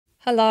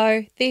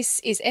Hello, this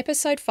is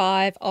episode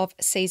 5 of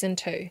season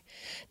 2.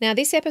 Now,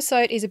 this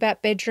episode is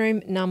about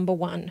bedroom number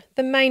 1,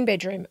 the main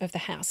bedroom of the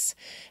house.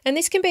 And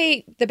this can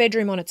be the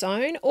bedroom on its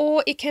own,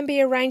 or it can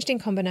be arranged in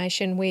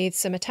combination with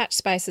some attached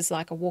spaces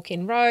like a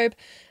walk-in robe,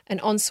 an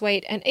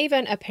ensuite, and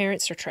even a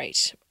parent's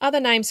retreat.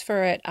 Other names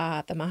for it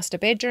are the master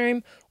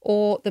bedroom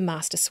or the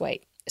master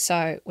suite.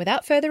 So,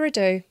 without further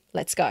ado,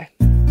 let's go.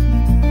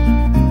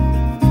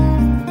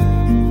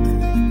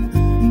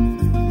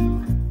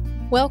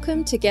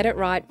 Welcome to Get It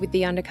Right with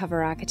the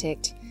Undercover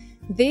Architect.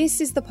 This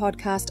is the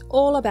podcast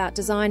all about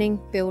designing,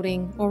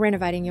 building, or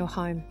renovating your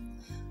home.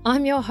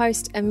 I'm your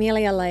host,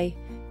 Amelia Lee.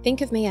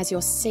 Think of me as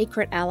your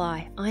secret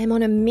ally. I am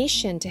on a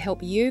mission to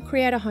help you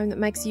create a home that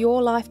makes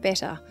your life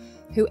better,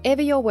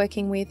 whoever you're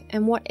working with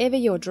and whatever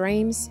your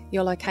dreams,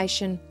 your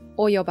location,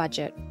 or your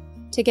budget.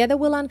 Together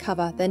we'll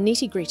uncover the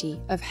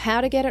nitty-gritty of how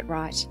to get it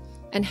right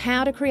and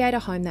how to create a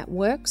home that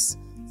works,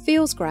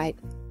 feels great,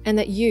 and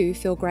that you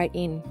feel great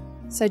in.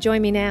 So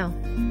join me now.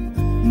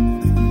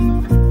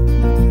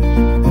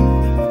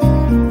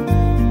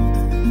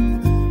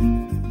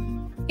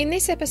 In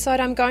this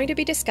episode, I'm going to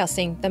be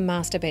discussing the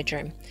master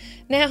bedroom.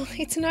 Now,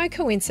 it's no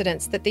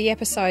coincidence that the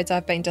episodes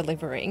I've been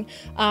delivering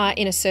are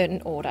in a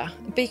certain order,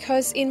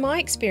 because in my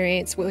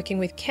experience working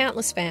with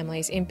countless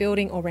families in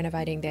building or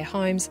renovating their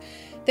homes,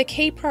 the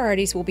key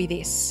priorities will be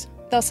this.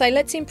 They'll say,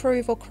 let's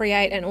improve or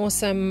create an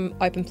awesome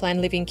open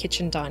plan living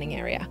kitchen dining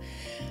area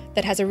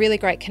that has a really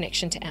great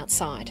connection to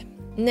outside.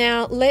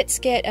 Now, let's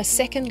get a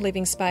second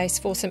living space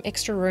for some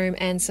extra room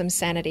and some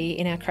sanity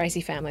in our crazy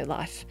family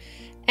life.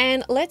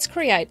 And let's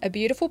create a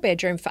beautiful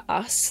bedroom for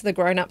us, the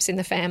grown-ups in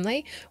the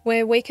family,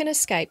 where we can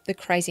escape the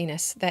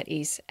craziness that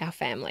is our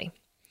family.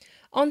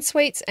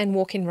 En-suites and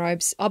walk-in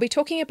robes, I'll be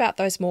talking about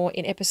those more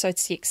in episode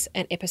 6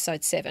 and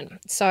episode 7,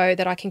 so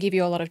that I can give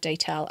you a lot of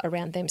detail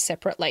around them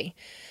separately.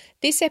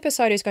 This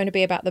episode is going to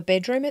be about the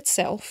bedroom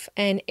itself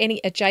and any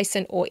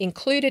adjacent or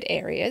included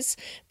areas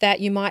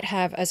that you might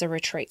have as a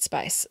retreat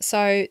space.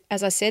 So,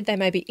 as I said, they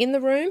may be in the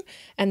room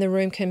and the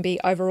room can be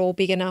overall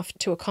big enough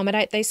to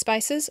accommodate these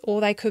spaces, or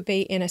they could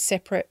be in a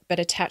separate but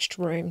attached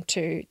room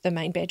to the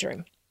main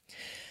bedroom.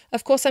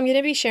 Of course, I'm going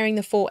to be sharing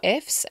the 4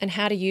 Fs and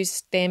how to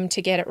use them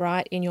to get it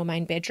right in your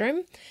main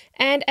bedroom.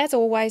 And as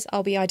always,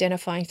 I'll be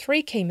identifying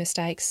 3 key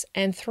mistakes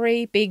and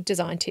 3 big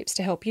design tips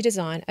to help you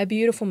design a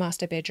beautiful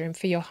master bedroom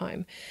for your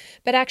home.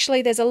 But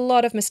actually, there's a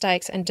lot of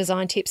mistakes and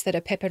design tips that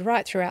are peppered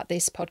right throughout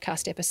this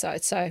podcast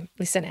episode, so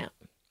listen out.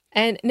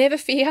 And never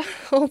fear,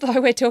 although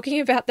we're talking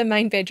about the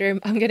main bedroom,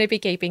 I'm going to be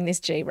keeping this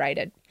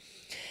G-rated.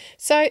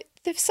 So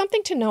there's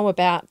something to know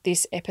about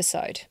this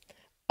episode.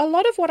 A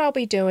lot of what I'll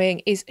be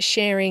doing is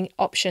sharing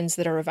options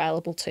that are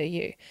available to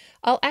you.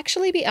 I'll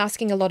actually be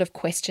asking a lot of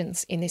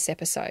questions in this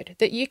episode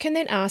that you can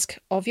then ask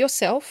of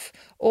yourself,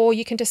 or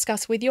you can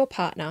discuss with your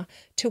partner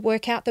to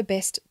work out the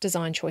best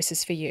design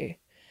choices for you.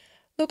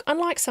 Look,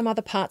 unlike some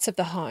other parts of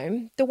the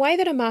home, the way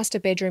that a master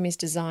bedroom is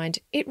designed,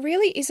 it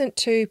really isn't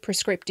too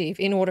prescriptive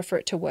in order for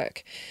it to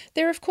work.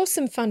 There are of course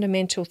some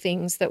fundamental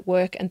things that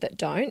work and that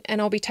don't,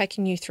 and I'll be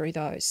taking you through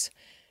those.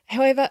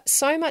 However,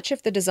 so much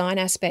of the design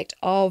aspect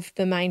of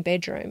the main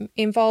bedroom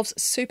involves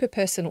super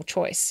personal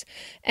choice.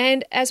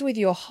 And as with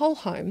your whole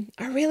home,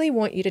 I really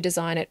want you to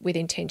design it with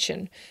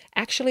intention.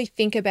 Actually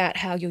think about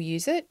how you'll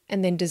use it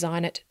and then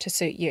design it to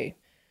suit you.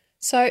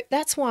 So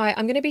that's why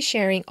I'm going to be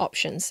sharing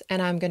options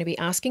and I'm going to be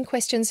asking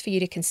questions for you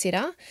to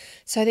consider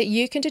so that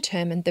you can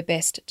determine the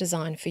best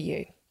design for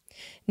you.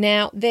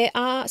 Now, there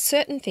are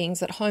certain things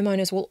that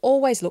homeowners will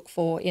always look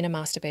for in a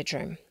master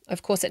bedroom.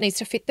 Of course, it needs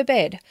to fit the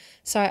bed,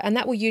 and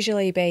that will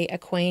usually be a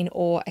queen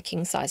or a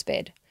king-size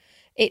bed.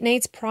 It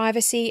needs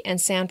privacy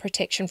and sound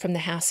protection from the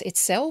house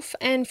itself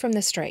and from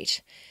the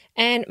street.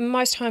 And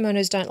most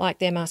homeowners don't like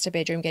their master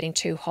bedroom getting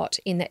too hot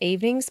in the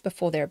evenings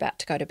before they're about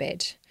to go to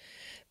bed.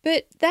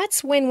 But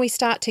that's when we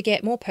start to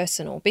get more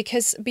personal,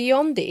 because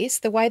beyond this,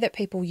 the way that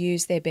people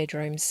use their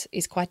bedrooms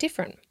is quite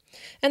different.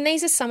 And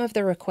these are some of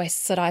the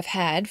requests that I've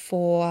had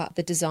for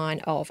the design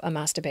of a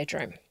master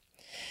bedroom.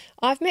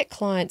 I've met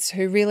clients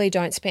who really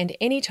don't spend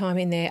any time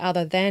in there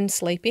other than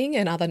sleeping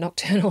and other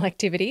nocturnal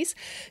activities.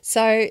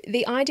 So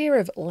the idea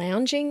of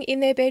lounging in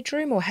their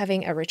bedroom or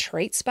having a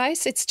retreat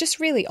space, it's just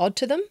really odd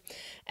to them.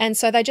 And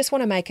so they just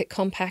want to make it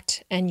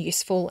compact and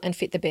useful and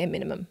fit the bare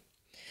minimum.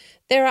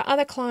 There are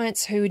other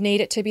clients who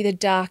need it to be the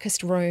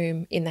darkest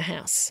room in the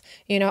house.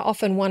 You know,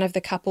 often one of the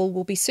couple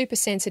will be super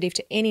sensitive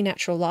to any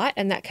natural light,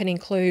 and that can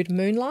include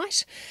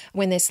moonlight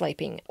when they're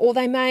sleeping. Or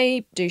they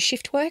may do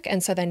shift work,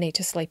 and so they need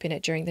to sleep in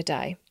it during the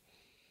day.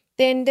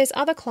 Then there's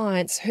other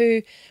clients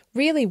who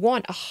really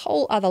want a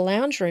whole other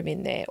lounge room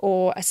in there,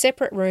 or a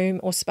separate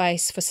room or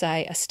space for,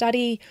 say, a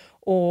study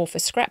or for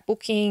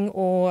scrapbooking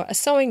or a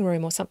sewing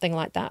room or something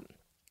like that.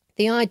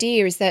 The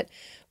idea is that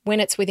when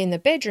it's within the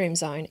bedroom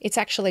zone, it's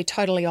actually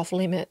totally off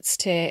limits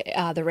to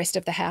the rest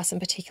of the house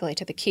and particularly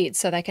to the kids.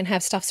 So they can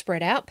have stuff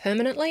spread out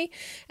permanently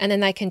and then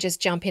they can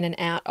just jump in and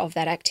out of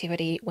that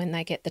activity when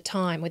they get the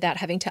time without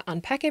having to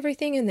unpack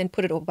everything and then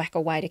put it all back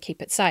away to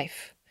keep it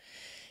safe.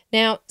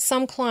 Now,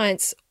 some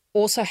clients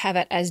also have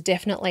it as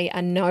definitely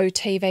a no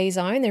TV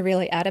zone. They're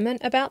really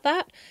adamant about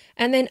that.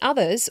 And then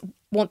others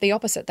want the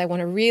opposite. They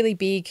want a really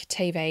big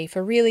TV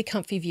for really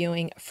comfy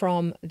viewing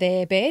from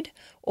their bed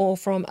or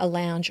from a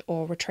lounge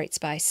or retreat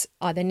space,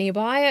 either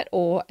nearby it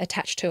or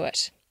attached to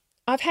it.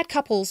 I've had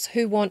couples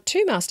who want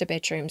two master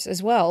bedrooms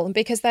as well,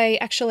 because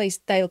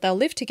they'll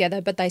live together,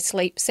 but they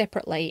sleep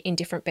separately in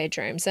different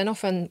bedrooms. And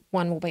often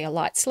one will be a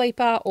light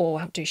sleeper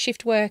or do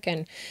shift work.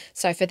 And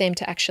so for them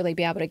to actually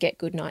be able to get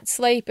good night's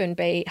sleep and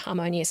be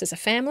harmonious as a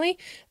family,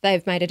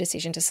 they've made a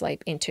decision to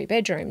sleep in two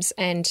bedrooms.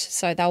 And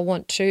so they'll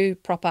want two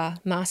proper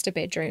master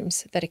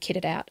bedrooms that are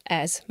kitted out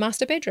as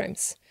master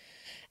bedrooms.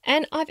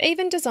 And I've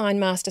even designed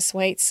master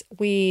suites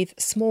with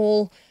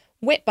small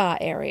wet bar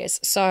areas,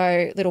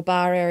 so little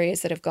bar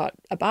areas that have got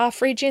a bar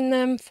fridge in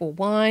them for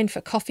wine, for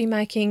coffee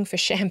making, for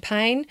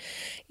champagne.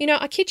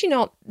 I kid you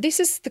not, this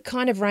is the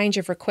kind of range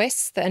of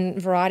requests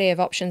and variety of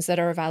options that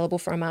are available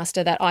for a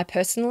master that I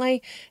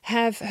personally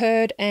have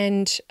heard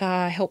and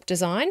helped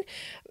design.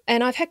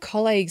 And I've had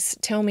colleagues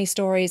tell me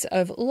stories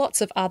of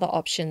lots of other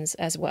options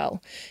as well.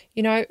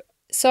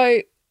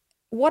 So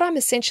what I'm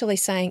essentially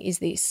saying is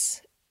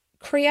this: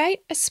 create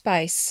a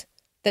space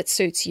that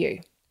suits you.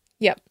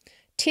 Yep.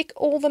 Tick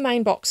all the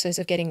main boxes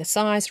of getting the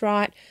size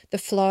right, the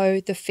flow,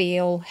 the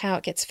feel, how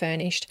it gets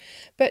furnished,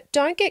 but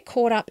don't get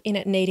caught up in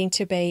it needing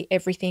to be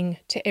everything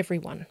to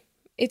everyone.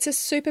 It's a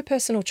super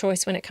personal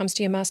choice when it comes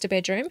to your master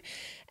bedroom,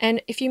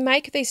 and if you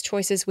make these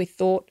choices with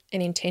thought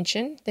and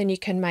intention, then you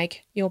can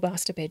make your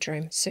master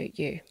bedroom suit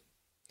you.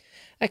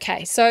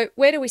 Okay, so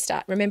where do we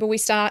start? Remember, we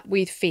start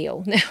with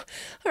feel. Now,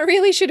 I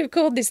really should have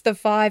called this the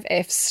 5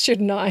 Fs,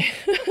 shouldn't I?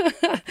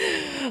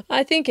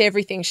 I think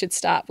everything should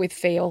start with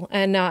feel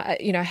and,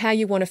 how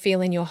you want to feel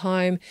in your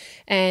home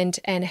and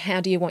how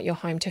do you want your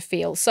home to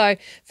feel. So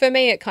for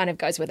me, it kind of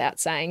goes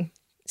without saying.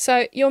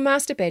 So your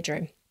master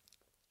bedroom.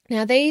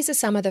 Now, these are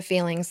some of the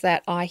feelings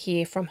that I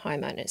hear from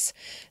homeowners.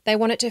 They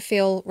want it to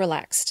feel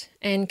relaxed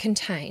and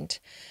contained,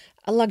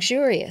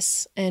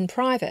 luxurious and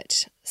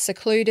private,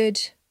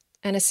 secluded,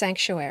 and a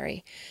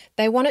sanctuary.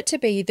 They want it to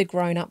be the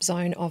grown-up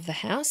zone of the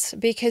house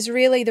because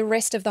really the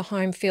rest of the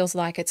home feels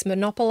like it's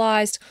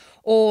monopolised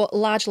or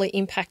largely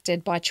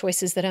impacted by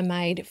choices that are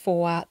made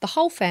for the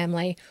whole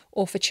family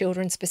or for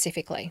children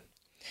specifically.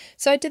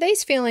 So do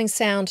these feelings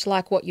sound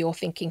like what you're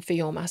thinking for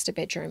your master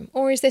bedroom,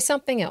 or is there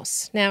something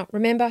else? Now,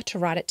 remember to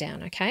write it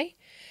down, okay?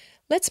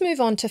 Let's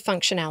move on to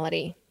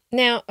functionality.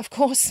 Now, of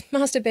course,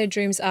 master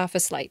bedrooms are for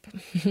sleep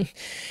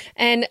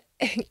and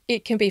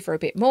it can be for a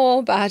bit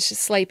more, but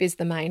sleep is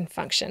the main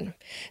function.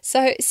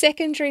 So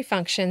secondary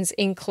functions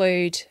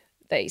include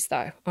these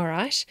though, all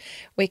right?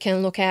 We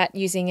can look at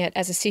using it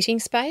as a sitting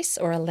space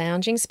or a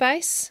lounging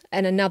space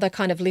and another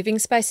kind of living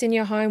space in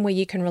your home where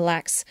you can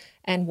relax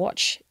and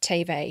watch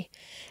TV.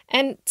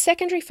 And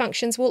secondary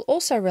functions will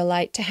also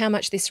relate to how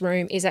much this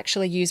room is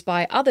actually used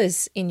by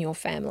others in your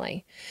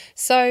family.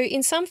 So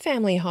in some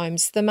family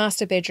homes, the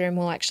master bedroom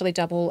will actually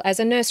double as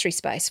a nursery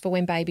space for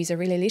when babies are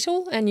really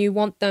little and you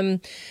want them,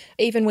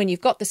 even when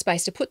you've got the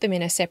space to put them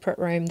in a separate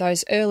room,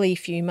 those early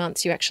few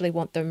months you actually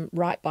want them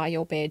right by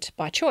your bed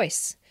by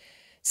choice.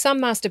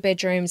 Some master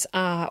bedrooms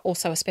are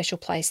also a special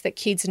place that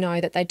kids know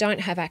that they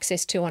don't have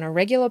access to on a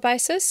regular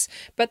basis,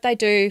 but they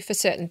do for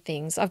certain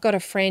things. I've got a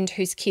friend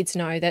whose kids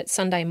know that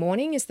Sunday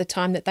morning is the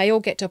time that they all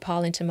get to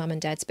pile into mum and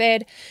dad's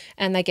bed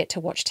and they get to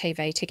watch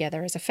TV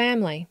together as a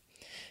family.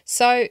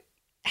 So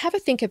have a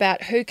think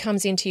about who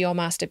comes into your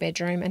master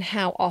bedroom and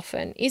how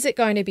often. Is it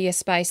going to be a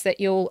space that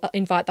you'll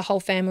invite the whole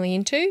family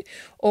into,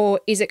 or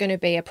is it going to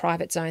be a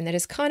private zone that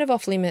is kind of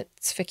off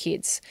limits for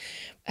kids?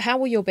 How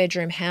will your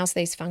bedroom house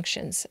these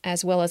functions,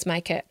 as well as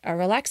make it a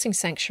relaxing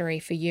sanctuary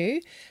for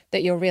you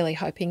that you're really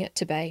hoping it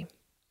to be?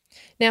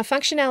 Now,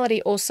 functionality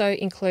also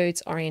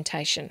includes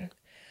orientation.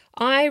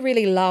 I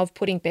really love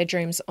putting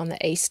bedrooms on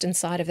the eastern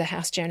side of the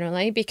house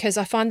generally because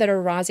I find that a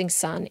rising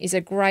sun is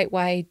a great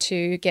way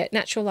to get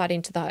natural light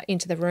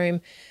into the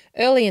room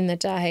early in the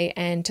day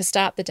and to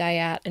start the day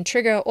out and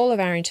trigger all of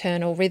our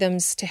internal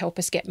rhythms to help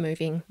us get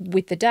moving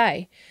with the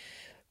day.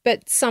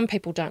 But some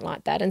people don't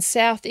like that, and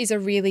south is a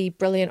really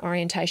brilliant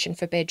orientation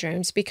for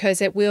bedrooms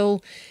because it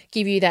will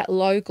give you that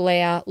low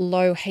glare,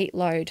 low heat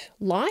load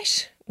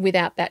light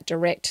without that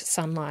direct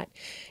sunlight.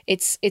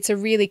 It's a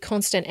really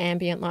constant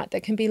ambient light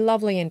that can be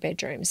lovely in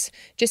bedrooms.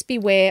 Just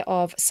beware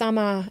of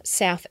summer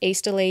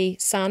southeasterly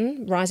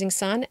sun, rising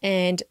sun,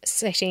 and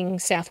setting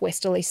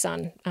southwesterly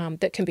sun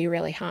that can be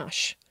really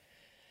harsh.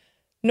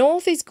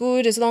 North is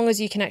good as long as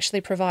you can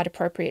actually provide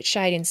appropriate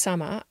shade in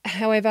summer.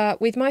 However,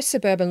 with most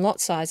suburban lot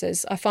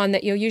sizes, I find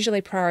that you're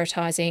usually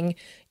prioritising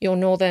your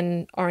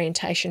northern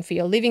orientation for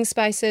your living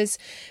spaces,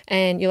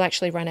 and you'll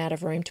actually run out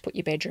of room to put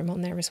your bedroom on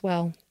there as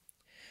well.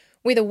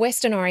 With a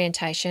western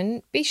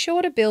orientation, be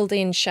sure to build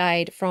in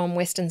shade from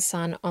western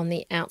sun on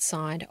the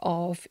outside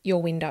of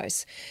your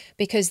windows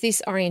because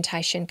this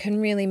orientation can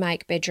really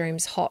make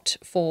bedrooms hot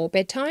for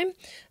bedtime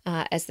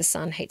as the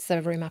sun heats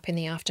the room up in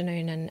the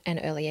afternoon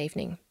and early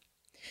evening.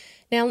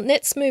 Now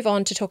let's move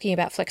on to talking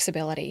about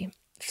flexibility.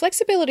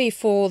 Flexibility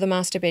for the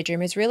master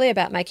bedroom is really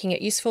about making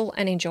it useful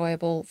and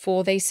enjoyable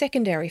for these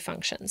secondary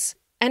functions.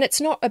 And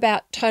it's not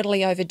about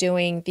totally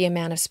overdoing the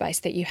amount of space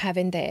that you have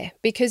in there,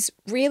 because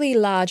really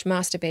large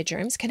master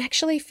bedrooms can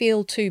actually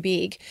feel too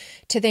big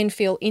to then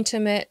feel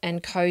intimate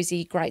and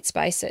cozy, great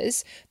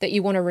spaces that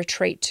you want to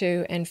retreat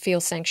to and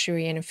feel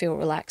sanctuary in and feel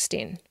relaxed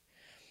in.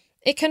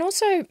 It can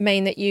also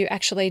mean that you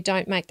actually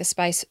don't make the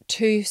space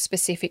too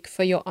specific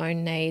for your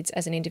own needs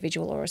as an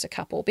individual or as a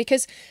couple,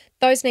 because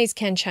those needs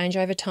can change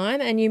over time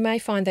and you may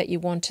find that you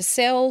want to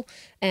sell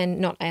and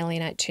not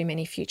alienate too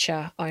many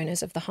future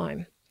owners of the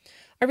home.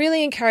 I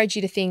really encourage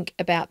you to think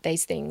about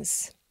these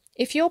things.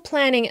 If you're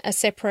planning a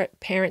separate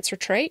parents'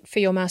 retreat for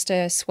your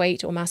master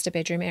suite or master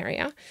bedroom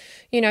area,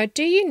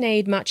 do you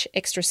need much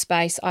extra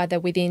space either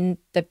within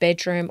the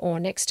bedroom or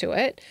next to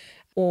it,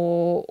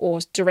 or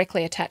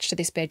directly attached to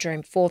this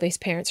bedroom for this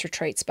parents'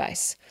 retreat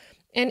space?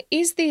 And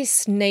is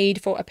this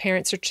need for a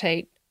parents'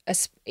 retreat,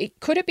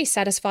 could it be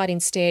satisfied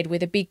instead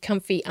with a big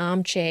comfy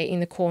armchair in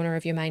the corner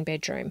of your main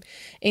bedroom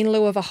in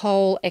lieu of a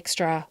whole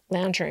extra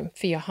lounge room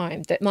for your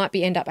home that might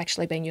end up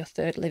actually being your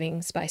third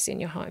living space in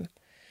your home?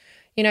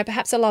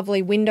 Perhaps a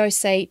lovely window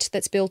seat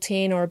that's built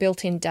in or a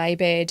built-in day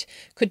bed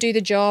could do the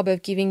job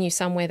of giving you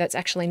somewhere that's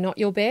actually not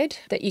your bed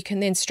that you can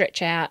then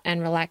stretch out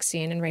and relax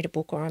in and read a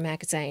book or a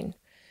magazine.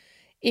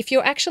 If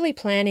you're actually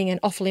planning an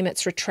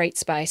off-limits retreat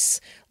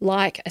space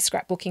like a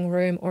scrapbooking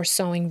room or a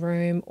sewing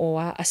room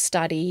or a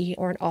study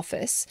or an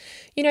office,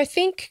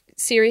 think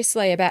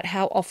seriously about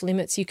how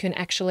off-limits you can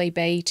actually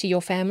be to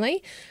your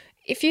family.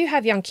 If you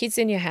have young kids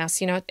in your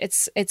house,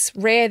 it's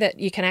rare that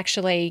you can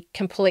actually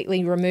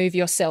completely remove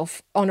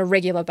yourself on a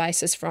regular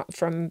basis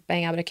from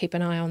being able to keep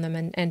an eye on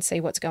them and see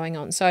what's going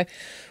on. So,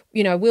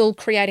 will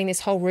creating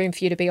this whole room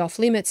for you to be off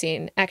limits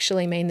in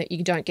actually mean that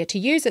you don't get to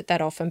use it that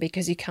often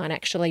because you can't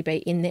actually be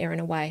in there and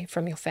away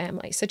from your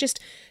family? So just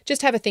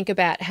have a think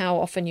about how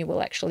often you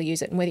will actually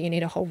use it and whether you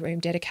need a whole room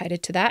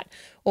dedicated to that,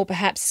 or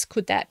perhaps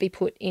could that be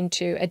put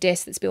into a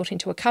desk that's built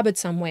into a cupboard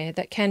somewhere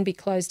that can be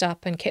closed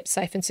up and kept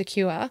safe and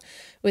secure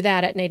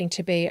without it needing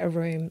to be a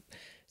room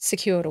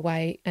secured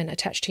away and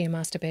attached to your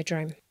master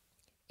bedroom.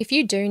 If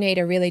you do need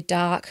a really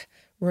dark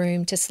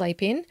room to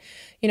sleep in,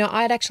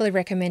 I'd actually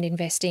recommend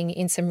investing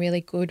in some really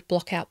good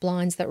block-out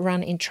blinds that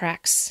run in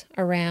tracks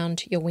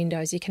around your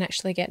windows. You can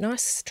actually get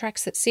nice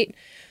tracks that sit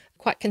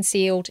quite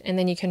concealed, and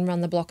then you can run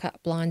the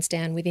block-out blinds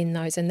down within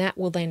those, and that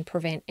will then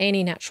prevent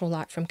any natural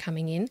light from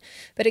coming in.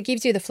 But it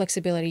gives you the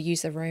flexibility to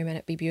use the room and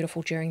it be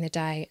beautiful during the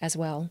day as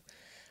well.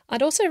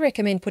 I'd also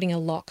recommend putting a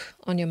lock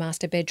on your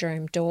master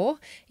bedroom door.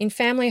 In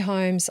family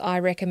homes, I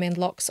recommend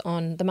locks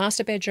on the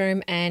master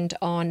bedroom and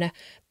on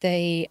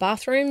the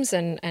bathrooms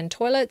and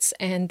toilets,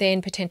 and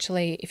then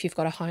potentially if you've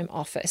got a home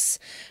office.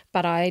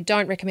 But I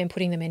don't recommend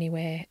putting them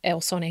anywhere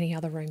else on any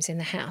other rooms in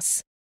the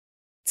house.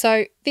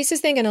 So this is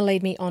then going to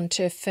lead me on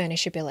to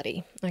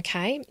furnishability.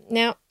 Okay,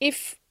 now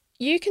if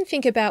you can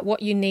think about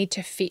what you need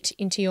to fit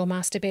into your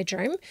master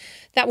bedroom,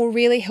 that will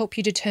really help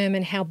you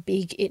determine how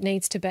big it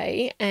needs to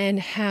be and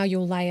how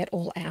you'll lay it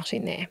all out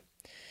in there.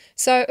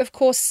 So, of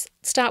course,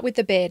 start with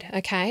the bed,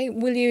 okay?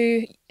 Will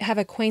you have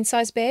a queen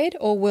size bed,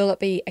 or will it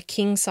be a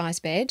king size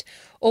bed,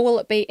 or will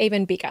it be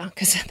even bigger?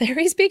 Because there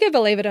is bigger,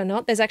 believe it or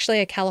not. There's actually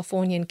a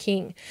Californian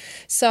king.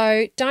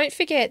 So don't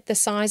forget the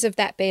size of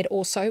that bed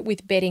also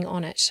with bedding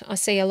on it. I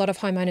see a lot of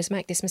homeowners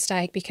make this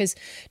mistake because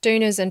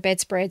doonas and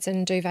bedspreads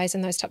and duvets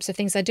and those types of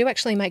things, they do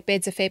actually make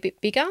beds a fair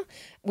bit bigger,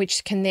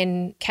 which can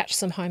then catch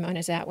some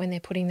homeowners out when they're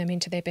putting them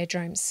into their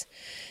bedrooms.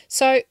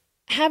 So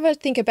have a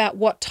think about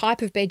what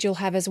type of bed you'll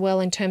have as well,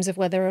 in terms of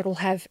whether it'll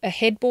have a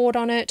headboard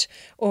on it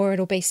or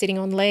it'll be sitting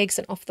on legs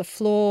and off the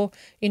floor.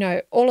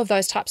 All of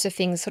those types of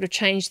things sort of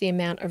change the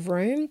amount of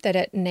room that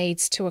it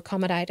needs to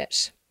accommodate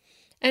it.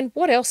 And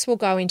what else will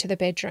go into the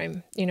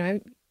bedroom?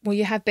 Will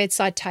you have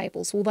bedside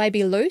tables? Will they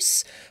be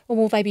loose, or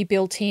will they be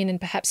built in and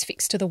perhaps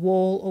fixed to the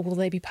wall, or will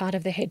they be part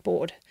of the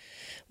headboard?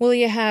 Will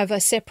you have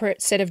a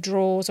separate set of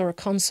drawers or a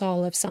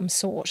console of some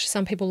sort?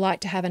 Some people like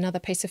to have another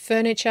piece of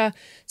furniture.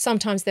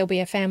 Sometimes there'll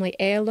be a family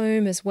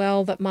heirloom as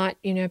well that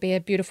might, be a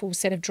beautiful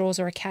set of drawers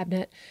or a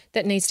cabinet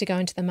that needs to go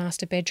into the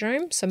master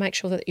bedroom. So make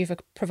sure that you've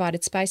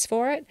provided space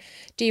for it.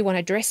 Do you want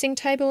a dressing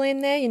table in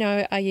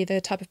there? Are you the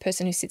type of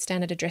person who sits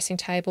down at a dressing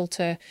table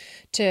to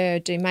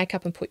do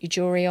makeup and put your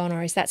jewellery on,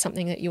 or is that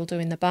something that you'll do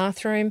in the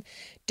bathroom?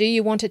 Do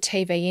you want a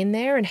TV in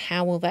there, and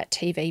how will that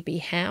TV be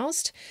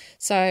housed?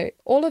 So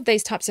all of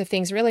these types of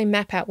things really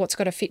map out what's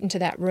got to fit into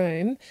that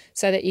room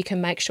so that you can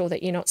make sure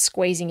that you're not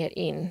squeezing it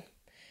in.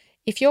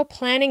 If you're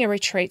planning a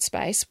retreat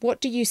space,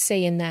 what do you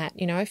see in that?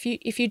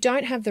 If you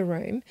don't have the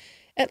room,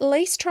 at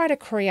least try to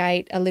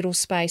create a little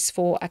space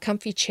for a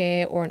comfy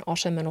chair or an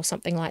ottoman or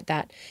something like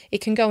that.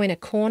 It can go in a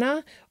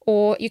corner,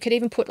 or you could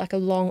even put like a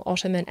long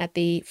ottoman at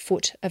the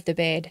foot of the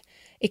bed.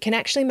 It can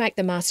actually make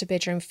the master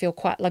bedroom feel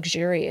quite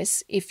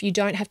luxurious if you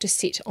don't have to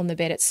sit on the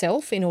bed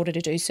itself in order to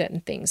do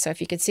certain things. So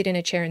if you could sit in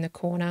a chair in the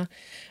corner,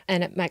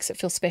 and it makes it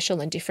feel special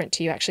and different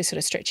to you actually sort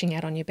of stretching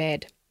out on your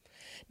bed.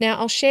 Now,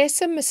 I'll share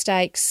some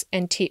mistakes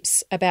and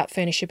tips about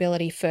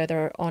furnishability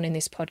further on in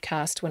this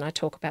podcast when I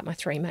talk about my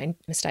 3 main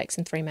mistakes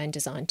and 3 main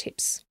design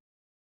tips.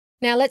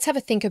 Now, let's have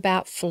a think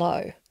about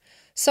flow.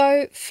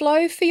 So,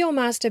 flow for your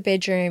master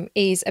bedroom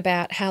is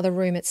about how the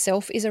room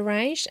itself is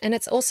arranged, and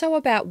it's also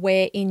about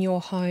where in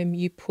your home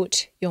you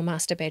put your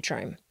master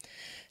bedroom.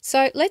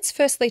 So, let's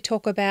firstly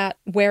talk about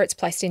where it's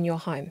placed in your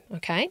home,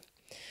 okay?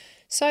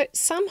 So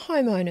some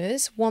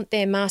homeowners want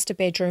their master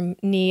bedroom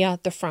near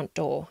the front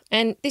door,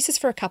 and this is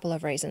for a couple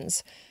of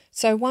reasons.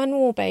 So one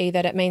will be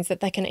that it means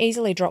that they can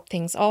easily drop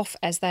things off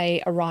as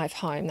they arrive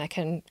home. They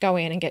can go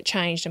in and get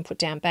changed and put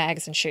down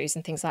bags and shoes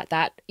and things like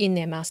that in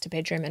their master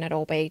bedroom, and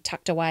it'll be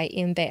tucked away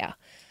in there.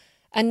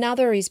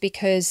 Another is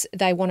because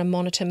they want to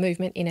monitor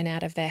movement in and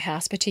out of their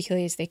house,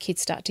 particularly as their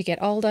kids start to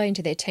get older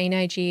into their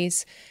teenage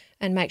years,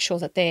 and make sure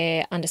that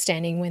they're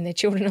understanding when their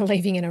children are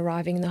leaving and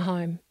arriving in the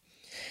home.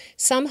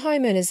 Some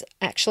homeowners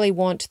actually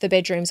want the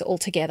bedrooms all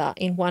together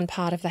in one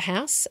part of the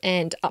house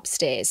and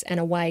upstairs and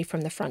away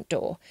from the front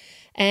door.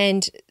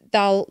 And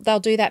they'll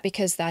do that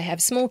because they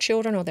have small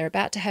children or they're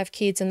about to have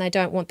kids, and they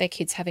don't want their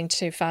kids having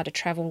too far to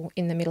travel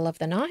in the middle of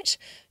the night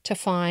to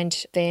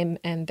find them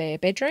and their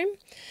bedroom.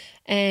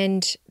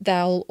 And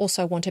they'll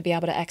also want to be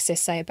able to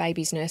access, say, a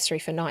baby's nursery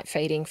for night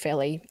feeding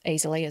fairly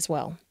easily as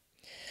well.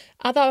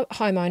 Other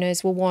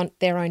homeowners will want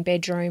their own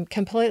bedroom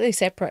completely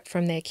separate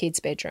from their kids'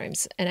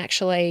 bedrooms and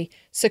actually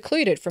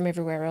secluded from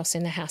everywhere else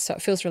in the house, so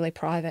it feels really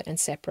private and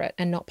separate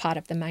and not part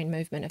of the main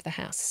movement of the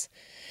house.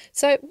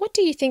 So what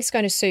do you think is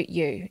going to suit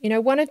you? You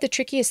know, one of the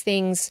trickiest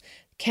things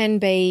can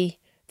be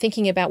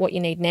thinking about what you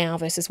need now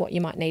versus what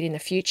you might need in the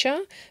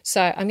future.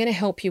 So I'm going to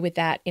help you with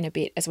that in a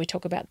bit as we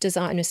talk about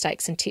design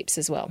mistakes and tips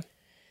as well.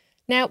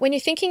 Now, when you're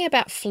thinking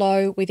about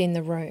flow within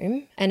the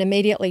room and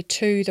immediately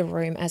to the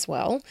room as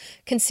well,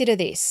 consider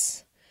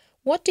this.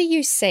 What do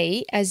you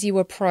see as you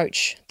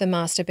approach the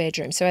master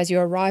bedroom? So as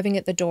you're arriving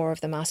at the door of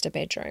the master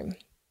bedroom.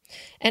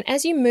 And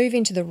as you move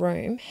into the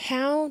room,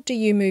 how do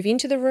you move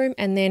into the room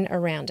and then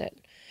around it?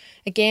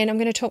 Again, I'm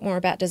going to talk more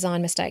about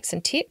design mistakes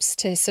and tips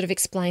to sort of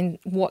explain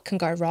what can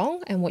go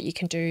wrong and what you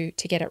can do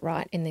to get it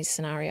right in these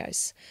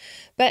scenarios.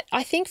 But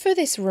I think for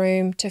this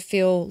room to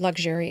feel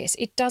luxurious,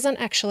 it doesn't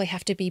actually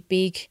have to be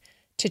big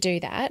to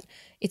do that.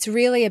 It's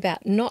really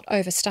about not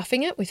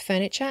overstuffing it with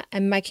furniture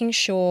and making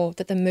sure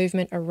that the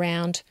movement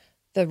around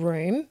the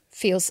room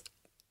feels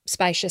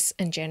spacious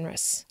and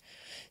generous.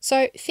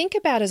 So think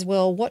about as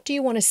well, what do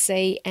you want to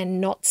see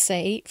and not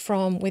see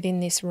from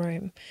within this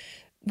room?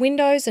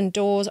 Windows and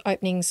doors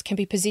openings can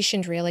be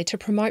positioned really to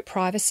promote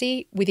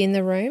privacy within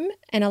the room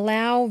and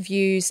allow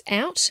views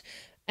out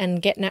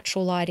and get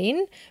natural light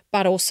in,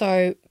 but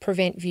also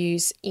prevent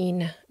views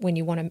in when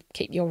you want to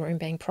keep your room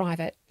being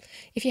private.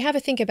 If you have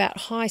a think about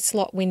high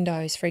slot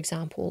windows, for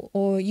example,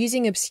 or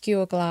using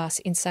obscure glass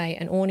in, say,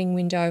 an awning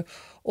window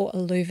or a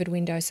louvered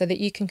window so that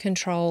you can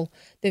control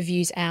the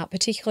views out,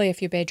 particularly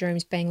if your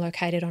bedroom's being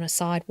located on a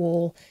side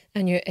wall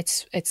and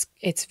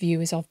its view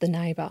is of the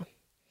neighbour.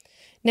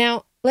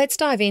 Now, let's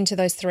dive into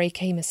those 3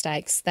 key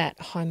mistakes that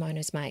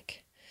homeowners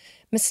make.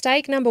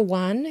 Mistake number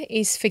 1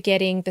 is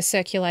forgetting the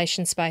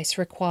circulation space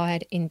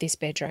required in this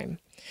bedroom.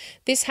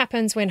 This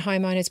happens when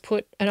homeowners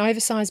put an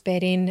oversized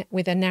bed in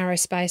with a narrow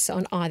space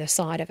on either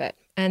side of it,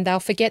 and they'll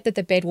forget that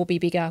the bed will be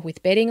bigger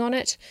with bedding on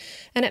it,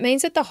 and it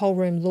means that the whole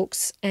room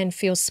looks and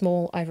feels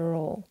small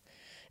overall.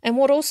 And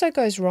what also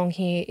goes wrong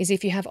here is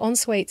if you have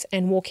en-suites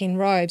and walk-in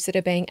robes that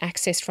are being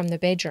accessed from the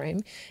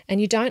bedroom and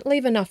you don't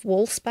leave enough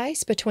wall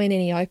space between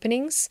any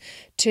openings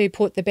to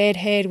put the bed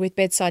head with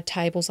bedside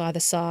tables either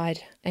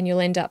side, and you'll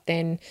end up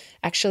then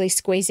actually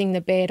squeezing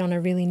the bed on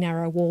a really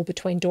narrow wall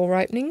between door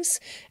openings,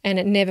 and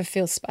it never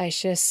feels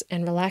spacious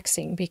and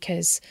relaxing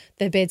because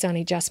the bed's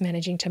only just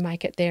managing to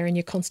make it there and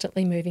you're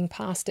constantly moving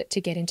past it to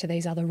get into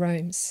these other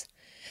rooms.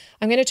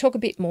 I'm going to talk a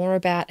bit more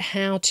about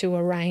how to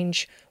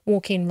arrange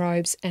walk-in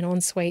robes and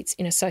en-suites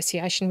in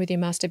association with your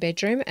master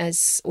bedroom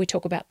as we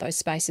talk about those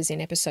spaces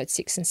in episodes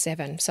 6 and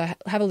 7. So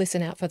have a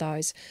listen out for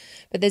those.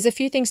 But there's a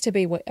few things to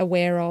be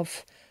aware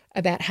of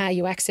about how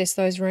you access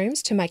those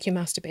rooms to make your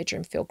master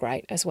bedroom feel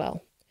great as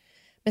well.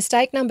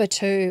 Mistake number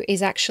 2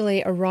 is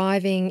actually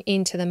arriving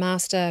into the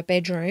master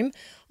bedroom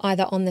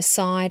either on the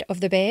side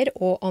of the bed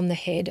or on the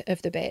head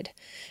of the bed.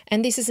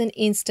 And this is an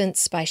instant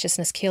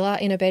spaciousness killer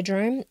in a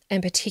bedroom,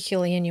 and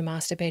particularly in your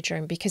master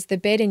bedroom, because the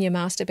bed in your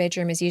master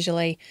bedroom is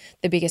usually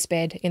the biggest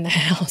bed in the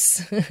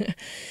house.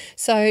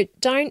 So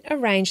don't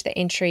arrange the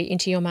entry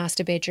into your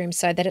master bedroom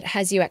so that it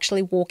has you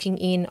actually walking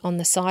in on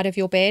the side of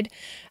your bed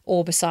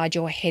or beside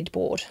your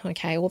headboard,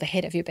 okay, or the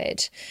head of your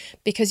bed,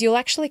 because you'll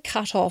actually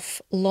cut off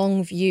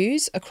long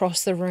views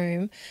across the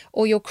room,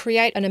 or you'll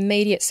create an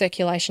immediate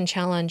circulation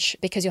challenge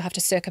because you'll have to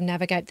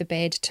circumnavigate the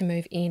bed to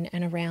move in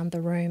and around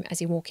the room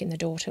as you walk in the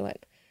door to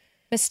it.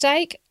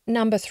 Mistake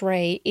number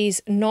 3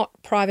 is not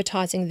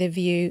privatising the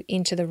view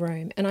into the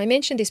room. And I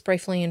mentioned this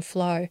briefly in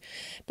flow,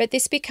 but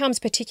this becomes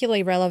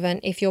particularly relevant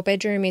if your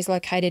bedroom is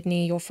located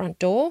near your front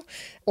door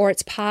or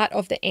it's part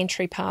of the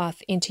entry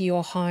path into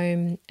your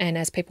home and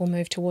as people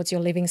move towards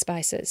your living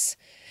spaces.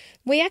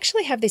 We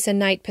actually have this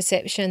innate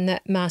perception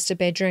that master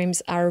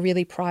bedrooms are a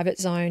really private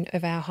zone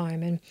of our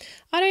home. And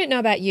I don't know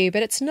about you,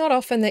 but it's not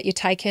often that you're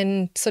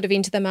taken sort of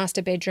into the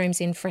master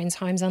bedrooms in friends'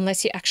 homes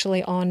unless you're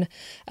actually on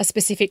a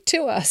specific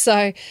tour.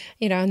 So,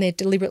 and they're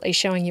deliberately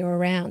showing you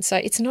around. So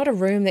it's not a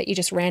room that you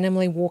just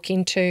randomly walk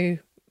into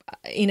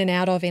in and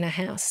out of in a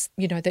house,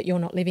 that you're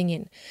not living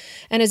in.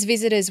 And as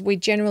visitors, we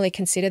generally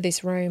consider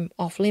this room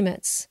off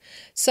limits.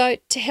 So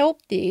to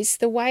help this,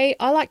 the way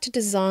I like to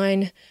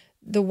design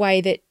the way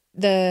that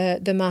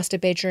the master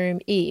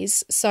bedroom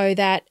is, so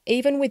that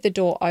even with the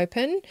door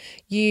open,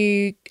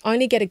 you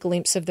only get a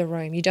glimpse of the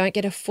room. You don't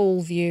get a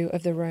full view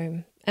of the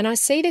room. And I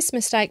see this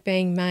mistake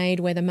being made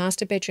where the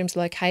master bedroom's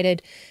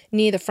located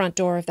near the front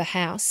door of the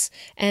house,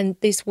 and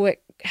this work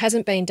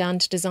hasn't been done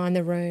to design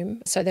the room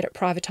so that it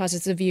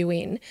privatises the view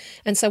in.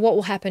 And so what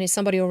will happen is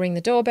somebody will ring the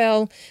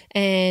doorbell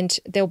and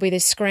there'll be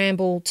this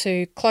scramble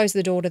to close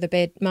the door to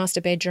the master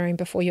bedroom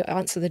before you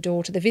answer the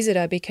door to the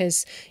visitor,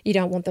 because you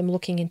don't want them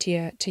looking into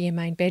your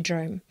main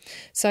bedroom.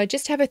 So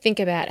just have a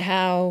think about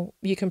how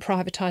you can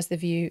privatise the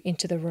view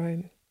into the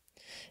room.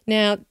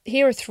 Now,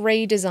 here are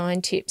 3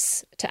 design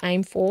tips to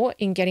aim for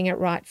in getting it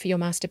right for your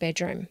master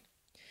bedroom.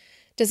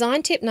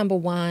 Design tip number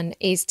 1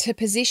 is to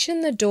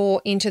position the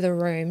door into the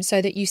room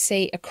so that you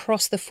see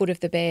across the foot of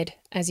the bed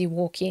as you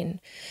walk in.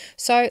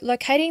 So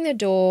locating the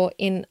door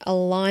in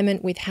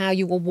alignment with how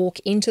you will walk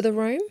into the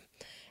room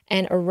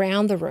and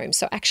around the room,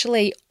 so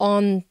actually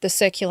on the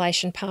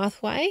circulation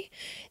pathway,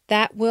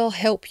 that will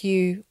help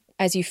you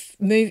as you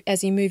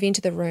move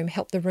into the room,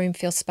 help the room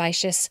feel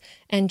spacious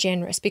and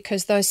generous,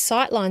 because those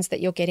sight lines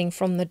that you're getting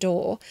from the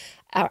door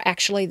are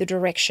actually the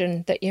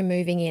direction that you're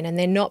moving in, and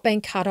they're not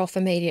being cut off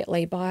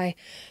immediately by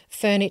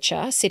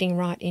furniture sitting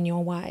right in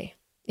your way.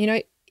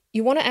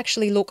 You want to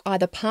actually look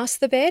either past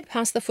the bed,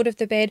 past the foot of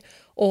the bed,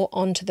 or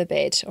onto the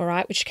bed, all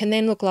right, which can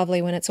then look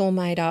lovely when it's all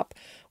made up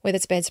with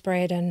its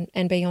bedspread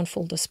and be on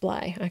full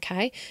display,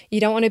 okay? You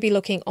don't want to be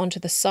looking onto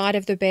the side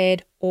of the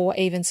bed or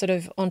even sort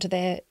of onto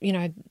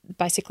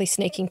basically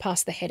sneaking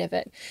past the head of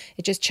it.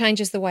 It just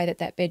changes the way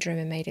that bedroom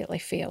immediately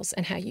feels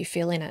and how you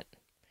feel in it.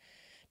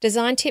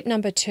 Design tip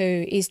number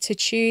 2 is to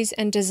choose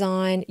and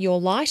design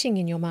your lighting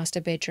in your master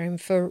bedroom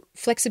for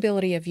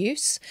flexibility of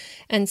use,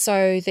 and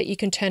so that you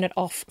can turn it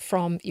off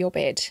from your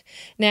bed.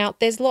 Now,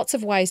 there's lots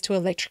of ways to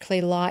electrically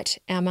light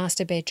our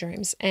master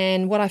bedrooms,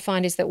 and what I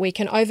find is that we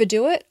can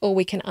overdo it or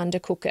we can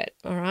undercook it,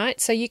 all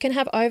right? So you can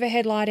have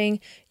overhead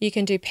lighting, you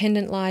can do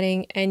pendant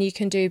lighting, and you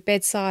can do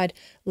bedside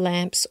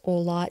lamps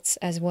or lights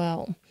as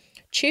well.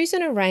 Choose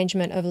an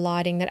arrangement of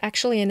lighting that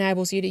actually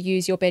enables you to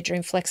use your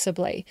bedroom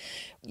flexibly.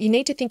 You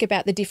need to think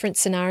about the different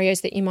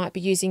scenarios that you might be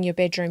using your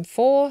bedroom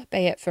for,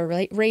 be it for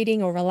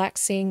reading or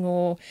relaxing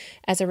or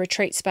as a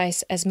retreat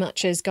space as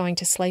much as going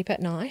to sleep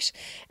at night.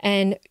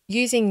 And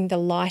using the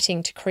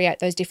lighting to create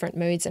those different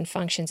moods and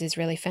functions is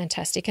really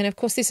fantastic. And of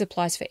course, this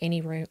applies for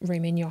any room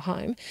in your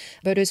home,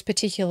 but it is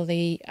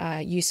particularly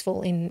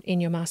useful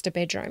in your master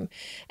bedroom.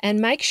 And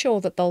make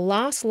sure that the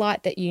last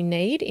light that you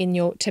need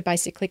to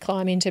basically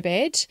climb into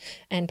bed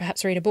and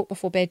perhaps read a book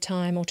before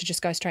bedtime or to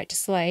just go straight to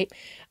sleep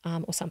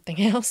or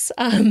something else,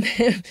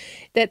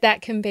 that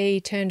can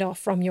be turned off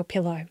from your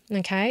pillow,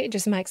 okay? It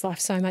just makes life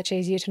so much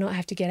easier to not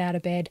have to get out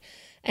of bed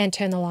and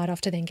turn the light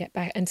off to then get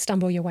back and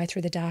stumble your way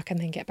through the dark and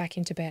then get back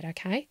into bed,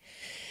 okay?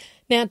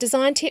 Now,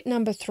 design tip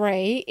number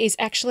 3 is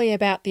actually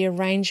about the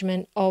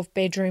arrangement of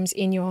bedrooms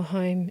in your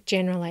home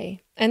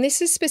generally. And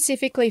this is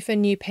specifically for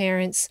new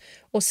parents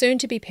or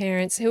soon-to-be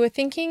parents who are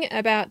thinking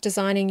about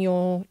designing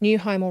your new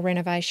home or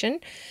renovation,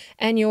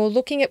 and you're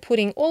looking at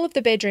putting all of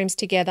the bedrooms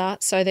together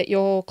so that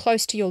you're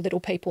close to your little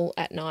people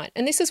at night.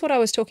 And this is what I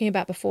was talking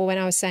about before when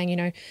I was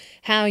saying,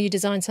 how you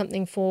design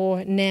something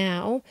for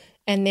now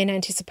and then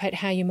anticipate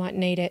how you might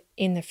need it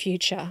in the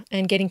future,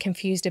 and getting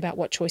confused about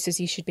what choices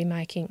you should be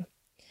making.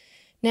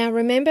 Now,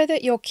 remember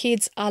that your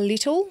kids are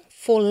little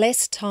for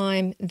less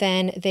time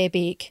than they're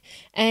big.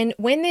 And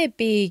when they're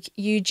big,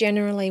 you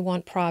generally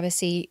want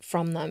privacy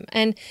from them.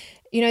 And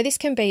this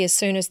can be as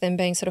soon as them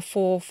being sort of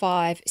 4,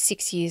 5,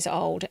 6 years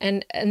old.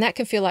 And that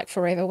can feel like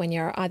forever when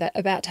you're either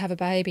about to have a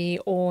baby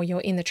or you're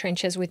in the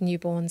trenches with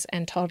newborns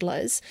and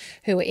toddlers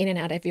who are in and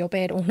out of your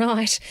bed all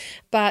night.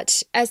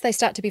 But as they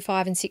start to be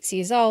 5 and 6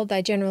 years old,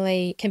 they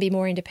generally can be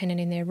more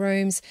independent in their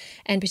rooms.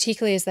 And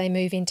particularly as they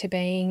move into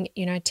being,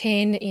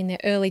 10 in their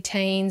early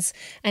teens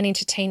and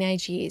into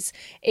teenage years,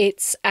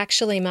 it's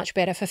actually much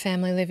better for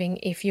family living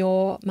if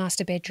your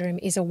master bedroom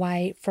is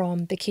away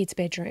from the kids'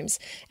 bedrooms.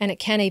 And it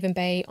can even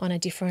be on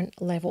a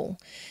different level.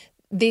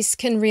 This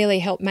can really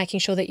help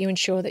making sure that you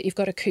ensure that you've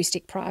got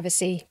acoustic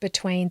privacy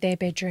between their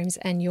bedrooms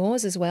and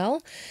yours as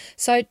well.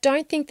 So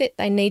don't think that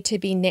they need to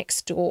be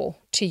next door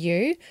to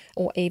you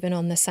or even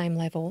on the same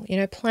level.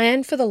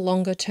 Plan for the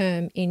longer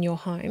term in your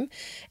home,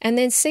 and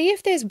then see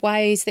if there's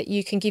ways that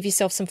you can give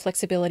yourself some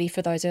flexibility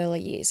for those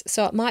early years.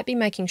 So it might be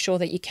making sure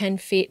that you can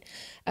fit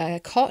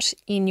a cot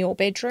in your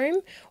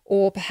bedroom,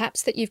 or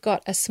perhaps that you've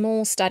got a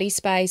small study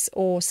space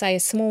or say a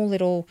small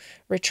little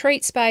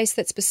retreat space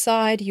that's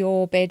beside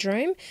your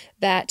bedroom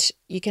that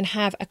you can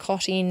have a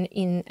cot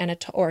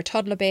or a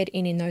toddler bed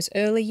in those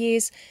early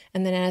years,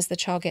 and then as the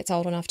child gets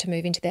old enough to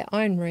move into their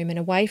own room and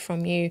away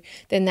from you,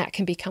 then that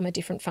can become a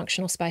different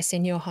functional space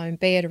in your home,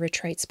 be it a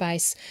retreat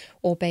space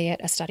or be it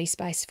a study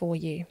space for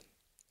you.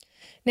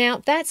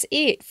 Now, that's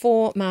it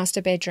for master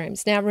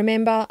bedrooms. Now,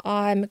 remember,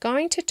 I'm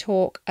going to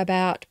talk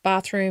about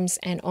bathrooms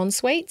and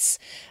en-suites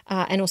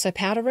and also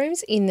powder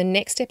rooms in the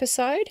next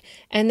episode.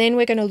 And then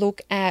we're going to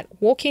look at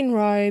walk-in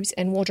robes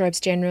and wardrobes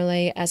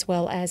generally, as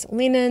well as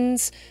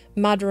linens,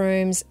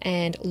 mudrooms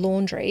and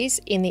laundries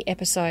in the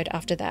episode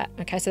after that.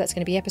 Okay, so that's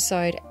going to be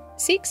episode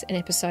 6 and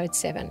episode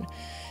 7.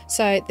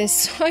 So there's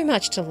so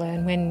much to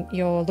learn when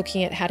you're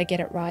looking at how to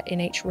get it right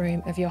in each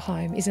room of your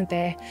home, isn't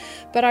there?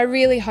 But I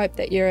really hope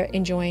that you're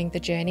enjoying the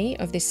journey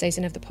of this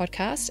season of the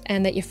podcast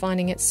and that you're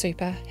finding it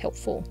super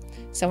helpful.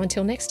 So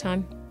until next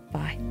time,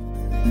 bye.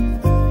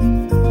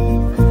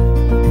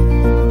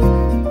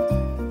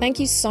 Thank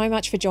you so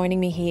much for joining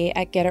me here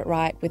at Get It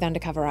Right with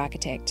Undercover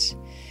Architect.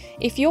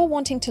 If you're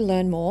wanting to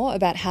learn more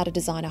about how to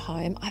design a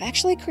home, I've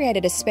actually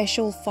created a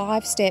special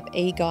 5-step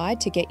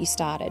e-guide to get you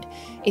started.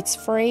 It's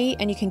free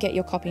and you can get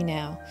your copy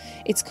now.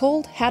 It's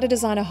called How to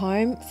Design a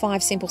Home,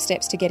 5 Simple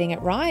Steps to Getting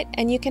It Right,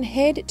 and you can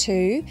head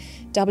to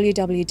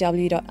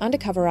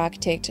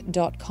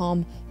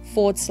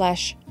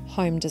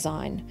www.undercoverarchitect.com/home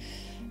design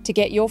to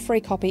get your free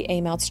copy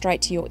emailed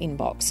straight to your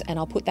inbox, and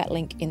I'll put that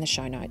link in the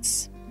show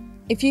notes.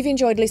 If you've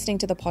enjoyed listening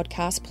to the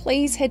podcast,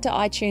 please head to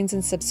iTunes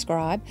and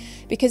subscribe,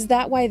 because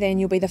that way then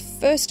you'll be the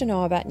first to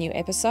know about new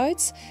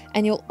episodes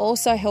and you'll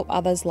also help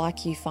others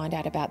like you find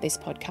out about this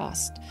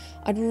podcast.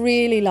 I'd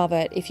really love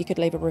it if you could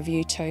leave a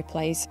review too,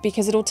 please,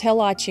 because it'll tell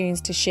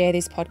iTunes to share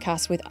this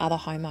podcast with other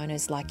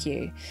homeowners like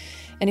you.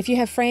 And if you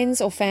have friends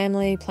or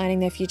family planning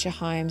their future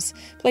homes,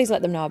 please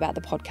let them know about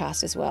the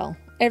podcast as well.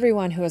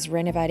 Everyone who is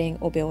renovating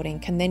or building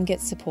can then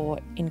get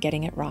support in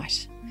getting it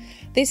right.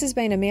 This has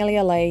been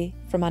Amelia Lee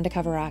from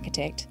Undercover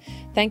Architect.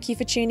 Thank you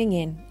for tuning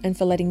in and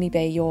for letting me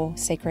be your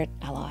secret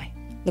ally.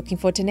 Looking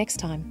forward to next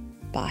time.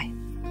 Bye.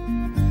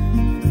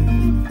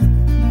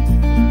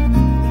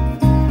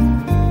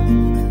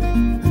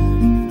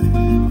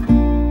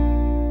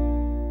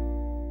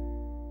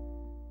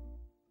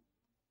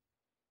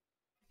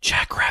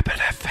 Jackrabbit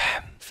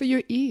FM. For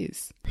your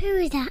ears. Who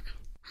is that?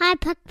 Hi,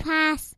 Puck.